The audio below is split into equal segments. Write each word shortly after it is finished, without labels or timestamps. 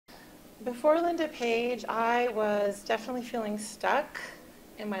Before Linda Page, I was definitely feeling stuck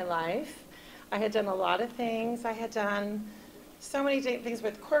in my life. I had done a lot of things. I had done so many things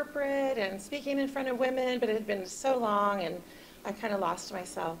with corporate and speaking in front of women, but it had been so long, and I kind of lost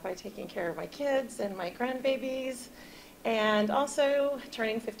myself by taking care of my kids and my grandbabies, and also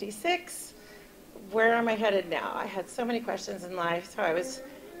turning 56. Where am I headed now? I had so many questions in life, so I was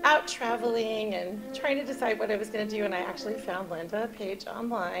out traveling and trying to decide what I was going to do, and I actually found Linda Page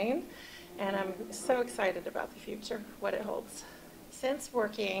online, and I'm so excited about the future, what it holds. Since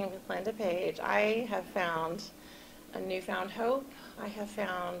working with Linda Page, I have found a newfound hope. I have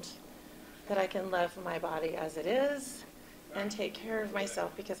found that I can love my body as it is and take care of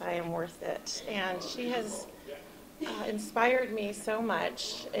myself because I am worth it. And she has inspired me so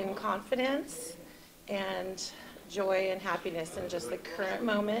much in confidence and joy and happiness in just the current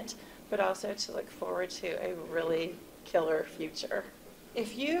moment, but also to look forward to a really killer future.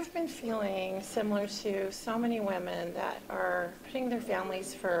 If you've been feeling similar to so many women that are putting their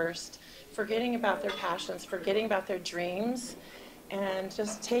families first, forgetting about their passions, forgetting about their dreams, and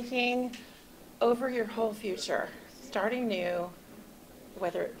just taking over your whole future, starting new,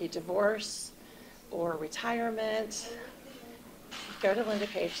 whether it be divorce or retirement, go to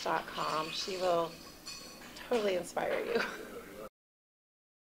lindapage.com. She will totally inspire you.